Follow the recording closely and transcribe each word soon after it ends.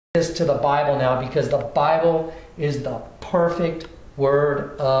this to the Bible now, because the Bible is the perfect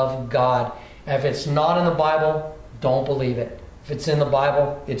Word of God. And if it's not in the Bible, don't believe it. If it's in the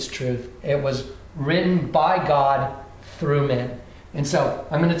Bible, it's truth. It was written by God through men. And so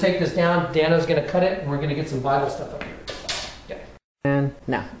I'm going to take this down. Dano's going to cut it, and we're going to get some Bible stuff up here. Okay. And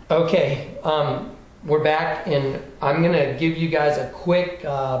now. Okay, we're back, and I'm going to give you guys a quick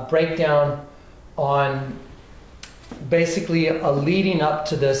breakdown on basically a leading up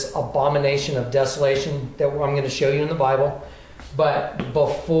to this abomination of desolation that I'm going to show you in the Bible. But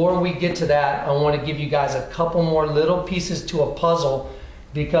before we get to that, I want to give you guys a couple more little pieces to a puzzle,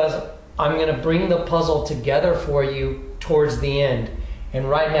 because I'm going to bring the puzzle together for you towards the end. And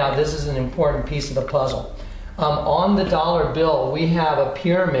right now, this is an important piece of the puzzle. On the dollar bill, we have a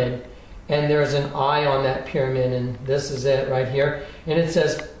pyramid, and there's an eye on that pyramid, and this is it right here. And it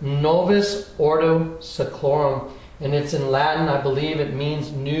says Novus Ordo Seclorum, and it's in Latin. I believe it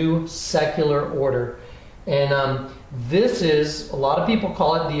means new secular order. And this is, a lot of people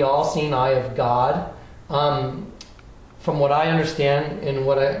call it the all-seeing eye of God. From what I understand and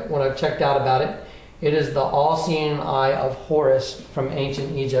what I've checked out about it, it is the all-seeing eye of Horus from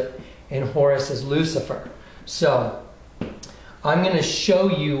ancient Egypt, and Horus is Lucifer. So I'm going to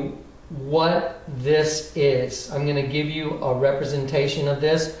show you what this is. I'm going to give you a representation of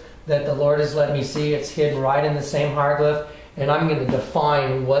this that the Lord has let me see. It's hidden right in the same hieroglyph, and I'm going to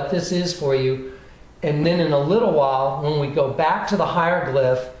define what this is for you. And then in a little while, when we go back to the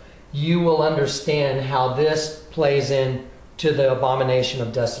hieroglyph, you will understand how this plays in to the abomination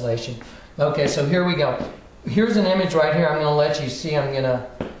of desolation. Okay, so here we go. Here's an image right here I'm going to let you see. I'm going to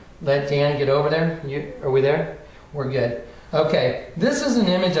let Dan get over there. Are we there? We're good. Okay, this is an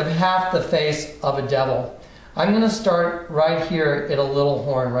image of half the face of a devil. I'm going to start right here at a little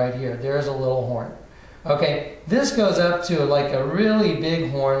horn right here. There's a little horn. Okay, this goes up to like a really big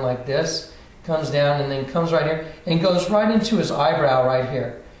horn like this. Comes down and then comes right here and goes right into his eyebrow right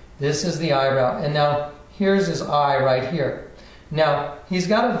here. This is the eyebrow. And now here's his eye right here. Now he's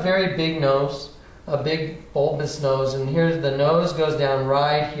got a very big nose, a big bulbous nose, and here's the nose goes down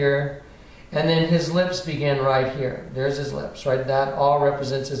right here, and then his lips begin right here. There's his lips, right? That all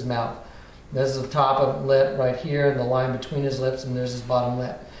represents his mouth. There's the top of lip right here, and the line between his lips, and there's his bottom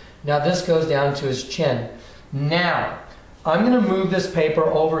lip. Now this goes down to his chin. Now I'm going to move this paper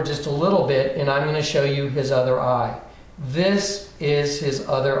over just a little bit, and I'm going to show you his other eye. This is his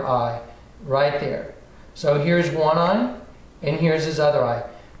other eye right there. So here's one eye, and here's his other eye.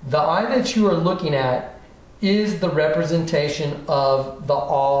 The eye that you are looking at is the representation of the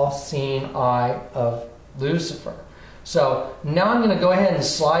all-seeing eye of Lucifer. So now I'm going to go ahead and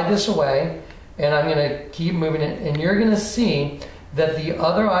slide this away, and I'm going to keep moving it, and you're going to see that the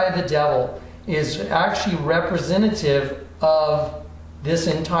other eye of the devil is actually representative of this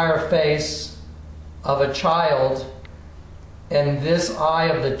entire face of a child, and this eye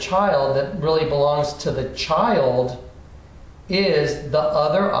of the child that really belongs to the child is the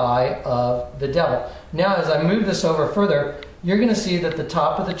other eye of the devil. Now as I move this over further, you're going to see that the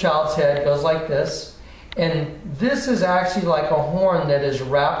top of the child's head goes like this, and this is actually like a horn that is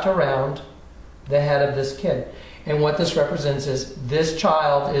wrapped around the head of this kid. And what this represents is this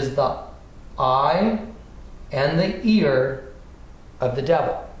child is the eye and the ear of the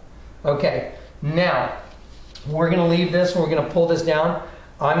devil. Okay, now we're going to leave this, we're going to pull this down.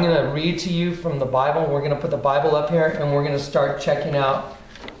 I'm going to read to you from the Bible. We're going to put the Bible up here, and we're going to start checking out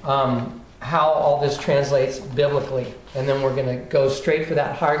how all this translates biblically. And then we're going to go straight for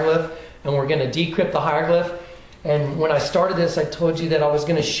that hieroglyph, and we're going to decrypt the hieroglyph. And when I started this, I told you that I was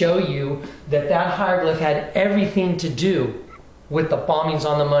going to show you that that hieroglyph had everything to do with the bombings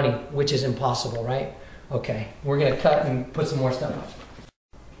on the money, which is impossible, right? Okay, we're going to cut and put some more stuff up.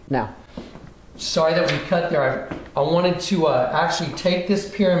 Now. Sorry that we cut there. I wanted to actually take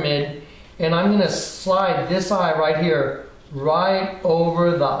this pyramid, and I'm going to slide this eye right here right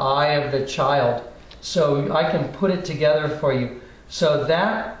over the eye of the child, so I can put it together for you. So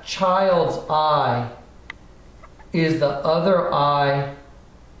that child's eye is the other eye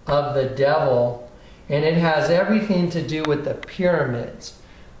of the devil, and it has everything to do with the pyramids.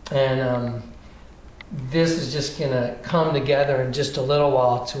 And this is just going to come together in just a little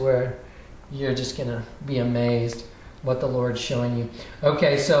while to where you're just going to be amazed what the Lord's showing you.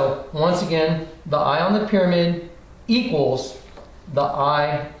 Okay, so once again, the eye on the pyramid equals the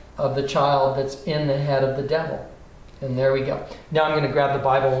eye of the child that's in the head of the devil. And there we go. Now I'm going to grab the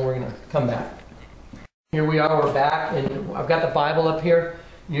Bible and we're going to come back. Here we are, we're back, and I've got the Bible up here.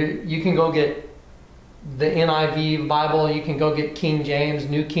 You can go get the NIV Bible, you can go get King James,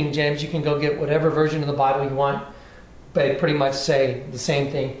 New King James, you can go get whatever version of the Bible you want. they pretty much say the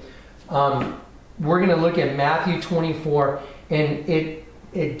same thing. We're going to look at Matthew 24, and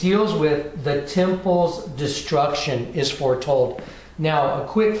it deals with the temple's destruction is foretold. Now, a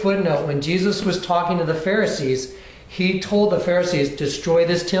quick footnote, when Jesus was talking to the Pharisees, he told the Pharisees, destroy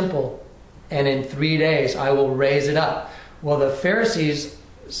this temple, and in 3 days I will raise it up. Well, the Pharisees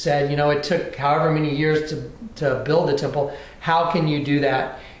said, it took however many years to build the temple. How can you do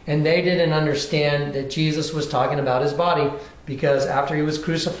that? And they didn't understand that Jesus was talking about his body, because after he was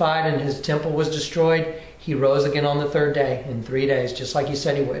crucified and his temple was destroyed, he rose again on the third day in 3 days, just like he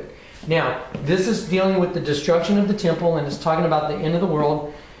said he would. Now, this is dealing with the destruction of the temple, and it's talking about the end of the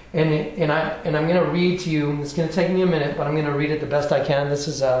world. And I'm going to read to you. It's going to take me a minute, but I'm going to read it the best I can. This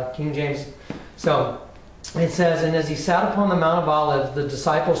is King James. So it says, and as he sat upon the Mount of Olives, the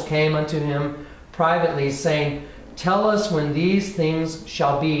disciples came unto him privately, saying, tell us when these things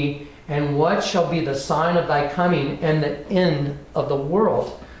shall be, and what shall be the sign of thy coming and the end of the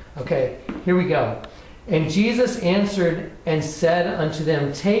world. Okay, here we go. And Jesus answered and said unto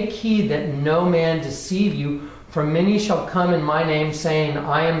them, take heed that no man deceive you, for many shall come in my name, saying,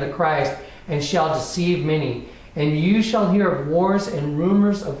 I am the Christ, and shall deceive many. And you shall hear of wars and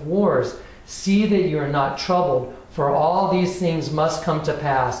rumors of wars. See that you are not troubled, for all these things must come to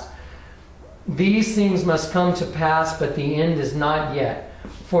pass. These things must come to pass, but the end is not yet.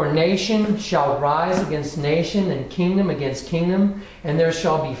 For nation shall rise against nation, and kingdom against kingdom, and there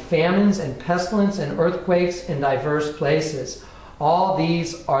shall be famines and pestilence and earthquakes in diverse places. All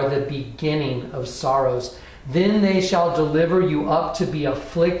these are the beginning of sorrows. Then they shall deliver you up to be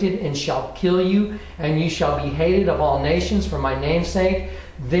afflicted, and shall kill you, and you shall be hated of all nations for my name's sake.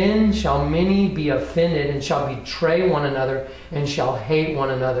 Then shall many be offended, and shall betray one another, and shall hate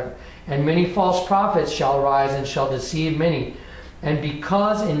one another. And many false prophets shall rise, and shall deceive many. And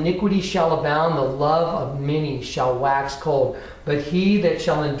because iniquity shall abound, the love of many shall wax cold. But he that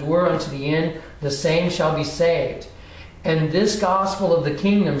shall endure unto the end, the same shall be saved. And this gospel of the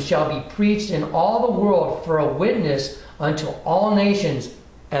kingdom shall be preached in all the world for a witness unto all nations,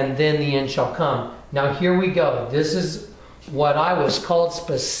 and then the end shall come. Now here we go. This is what I was called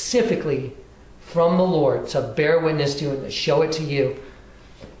specifically from the Lord to bear witness to and to show it to you.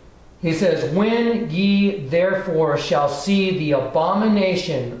 He says, when ye therefore shall see the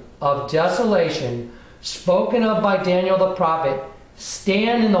abomination of desolation spoken of by Daniel the prophet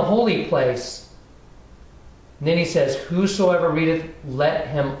stand in the holy place. And then he says, whosoever readeth, let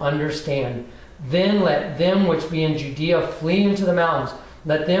him understand. Then let them which be in Judea flee into the mountains.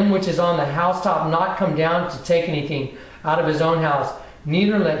 Let them which is on the housetop not come down to take anything out of his own house.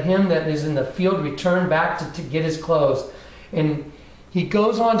 Neither let him that is in the field return back to get his clothes. And he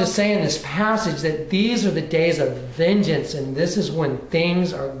goes on to say in this passage that these are the days of vengeance, and this is when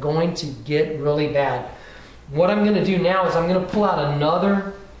things are going to get really bad. What I'm going to do now is I'm going to pull out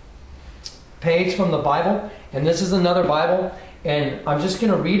another page from the Bible, and this is another Bible, and I'm just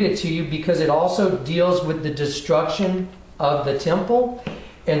going to read it to you because it also deals with the destruction of the temple.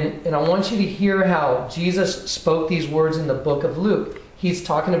 And I want you to hear how Jesus spoke these words in the book of Luke. He's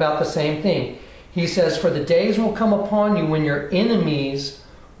talking about the same thing. He says, for the days will come upon you when your enemies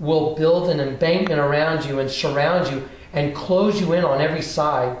will build an embankment around you and surround you and close you in on every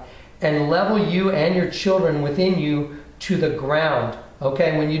side and level you and your children within you to the ground.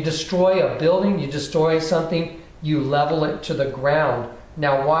 Okay, when you destroy a building, you destroy something, you level it to the ground.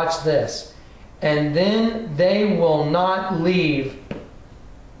 Now watch this. And then they will not leave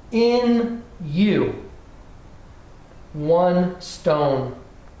in you one stone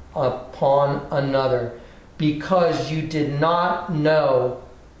upon another, because you did not know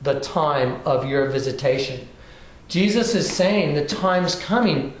the time of your visitation. Jesus is saying the time's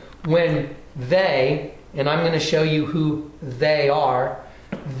coming when they, and I'm going to show you who they are,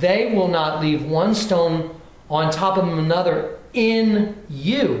 they will not leave one stone on top of another in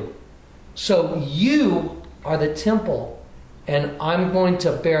you. So you are the temple, and I'm going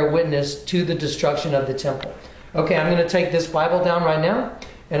to bear witness to the destruction of the temple. Okay, I'm going to take this Bible down right now,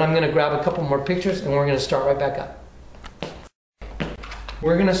 and I'm going to grab a couple more pictures, and we're going to start right back up.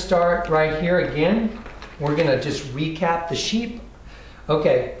 We're going to start right here again. We're going to just recap the sheep.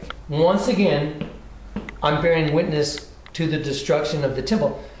 Okay, once again, I'm bearing witness to the destruction of the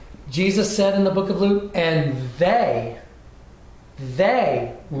temple. Jesus said in the book of Luke, and they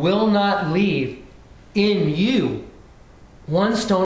will not leave in you one stone